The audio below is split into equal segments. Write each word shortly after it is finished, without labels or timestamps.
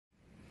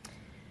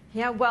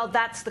Yeah, well,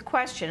 that's the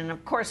question. And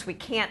of course, we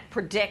can't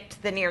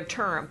predict the near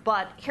term.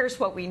 But here's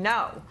what we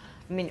know.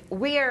 I mean,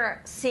 we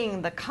are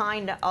seeing the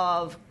kind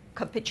of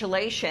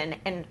capitulation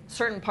in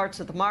certain parts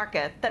of the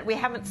market that we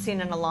haven't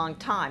seen in a long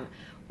time.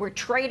 We're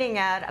trading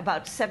at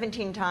about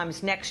 17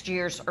 times next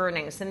year's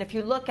earnings. And if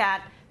you look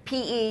at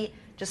PE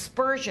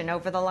dispersion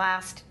over the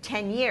last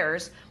 10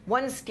 years,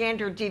 one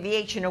standard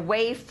deviation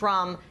away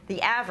from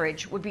the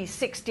average would be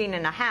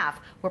 16.5.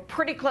 We're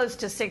pretty close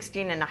to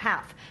 16.5.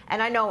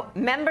 And I know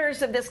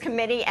members of this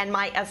committee and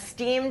my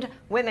esteemed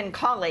women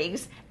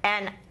colleagues,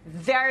 and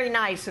very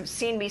nice of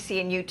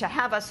CNBC and you to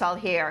have us all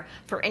here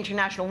for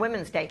International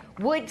Women's Day,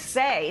 would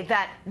say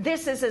that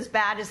this is as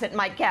bad as it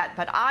might get.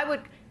 But I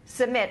would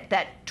submit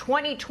that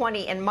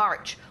 2020 in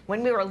March,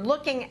 when we were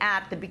looking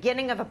at the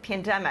beginning of a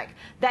pandemic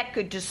that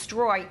could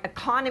destroy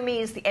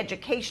economies, the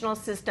educational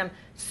system,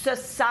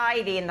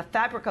 society, and the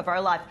fabric of our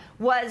life,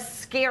 was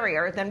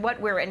scarier than what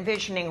we're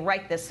envisioning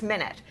right this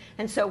minute.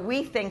 And so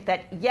we think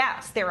that,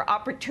 yes, there are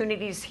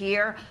opportunities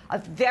here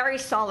of very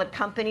solid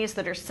companies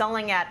that are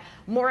selling at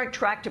more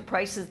attractive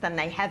prices than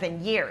they have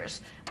in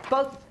years,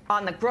 both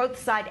on the growth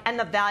side and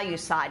the value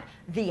side,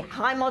 the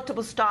high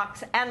multiple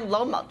stocks and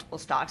low multiple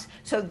stocks.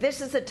 So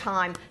this is a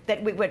time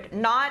that we would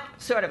not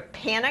sort of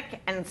panic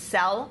and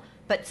sell,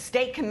 but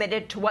stay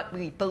committed to what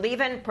we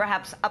believe in,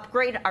 perhaps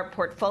upgrade our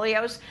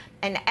portfolios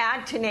and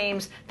add to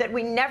names that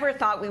we never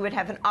thought we would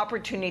have an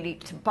opportunity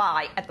to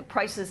buy at the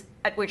prices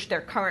at which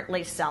they're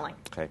currently selling.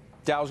 Okay.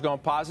 Dow's going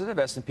positive.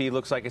 S&P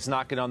looks like it's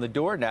knocking on the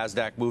door.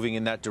 NASDAQ moving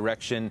in that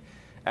direction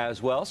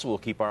as well. So we'll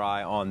keep our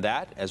eye on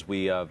that as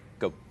we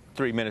go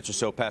 3 minutes or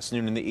so past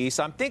noon in the East.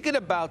 I'm thinking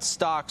about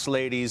stocks,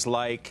 ladies,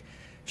 like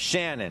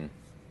Shannon,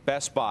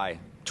 Best Buy,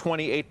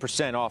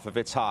 28% off of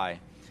its high.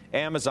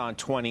 Amazon,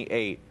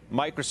 28.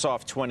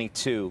 Microsoft,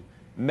 22.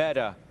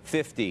 Meta,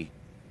 50.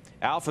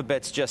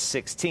 Alphabet's just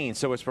 16,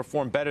 so it's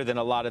performed better than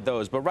a lot of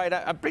those. But, right,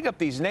 I bring up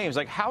these names.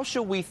 Like, how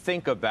should we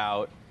think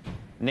about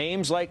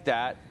names like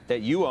that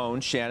you own,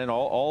 Shannon,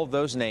 all of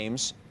those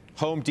names?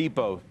 Home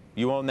Depot,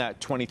 you own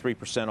that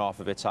 23% off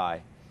of its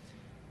high,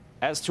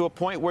 as to a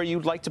point where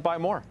you'd like to buy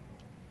more?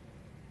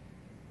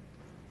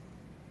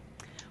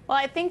 Well,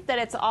 I think that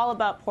it's all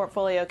about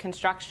portfolio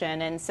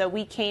construction. And so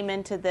we came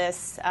into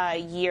this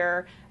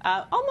year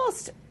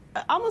almost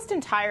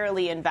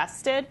entirely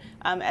invested,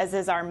 as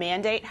is our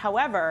mandate.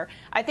 However,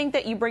 I think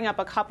that you bring up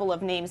a couple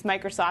of names,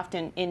 Microsoft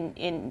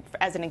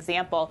as an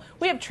example.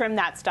 We have trimmed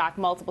that stock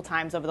multiple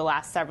times over the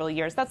last several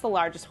years. That's the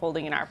largest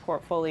holding in our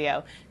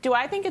portfolio. Do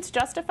I think it's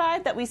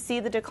justified that we see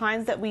the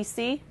declines that we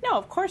see? No,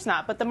 of course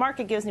not. But the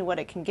market gives me what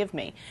it can give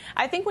me.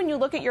 I think when you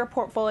look at your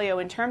portfolio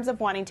in terms of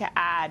wanting to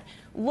add,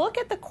 look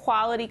at the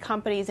quality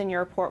companies in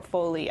your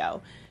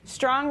portfolio.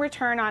 Strong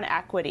return on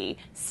equity,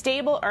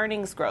 stable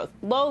earnings growth,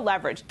 low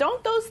leverage.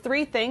 Don't those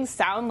three things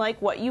sound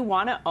like what you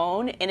want to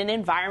own in an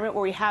environment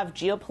where we have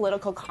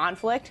geopolitical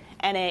conflict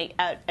and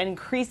an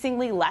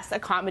increasingly less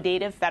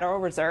accommodative Federal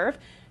Reserve?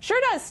 Sure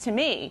does to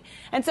me.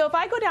 And so if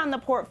I go down the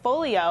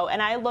portfolio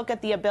and I look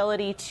at the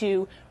ability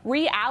to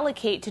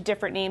reallocate to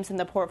different names in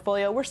the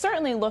portfolio, we're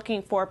certainly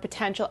looking for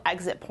potential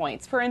exit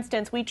points. For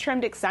instance, we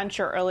trimmed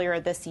Accenture earlier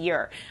this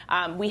year.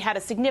 We had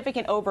a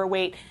significant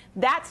overweight.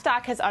 That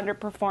stock has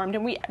underperformed,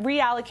 and we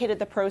reallocated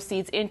the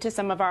proceeds into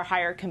some of our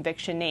higher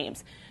conviction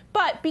names.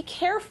 But be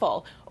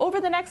careful.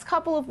 Over the next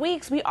couple of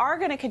weeks, we are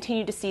going to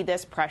continue to see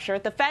this pressure.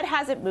 The Fed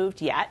hasn't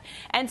moved yet.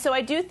 And so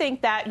I do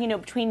think that,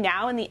 between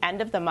now and the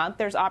end of the month,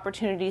 there's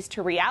opportunities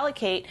to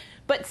reallocate.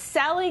 But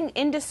selling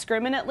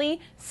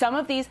indiscriminately some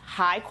of these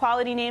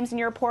high-quality names in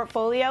your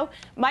portfolio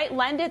might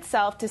lend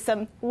itself to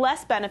some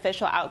less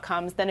beneficial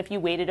outcomes than if you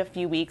waited a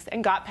few weeks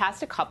and got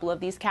past a couple of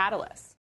these catalysts.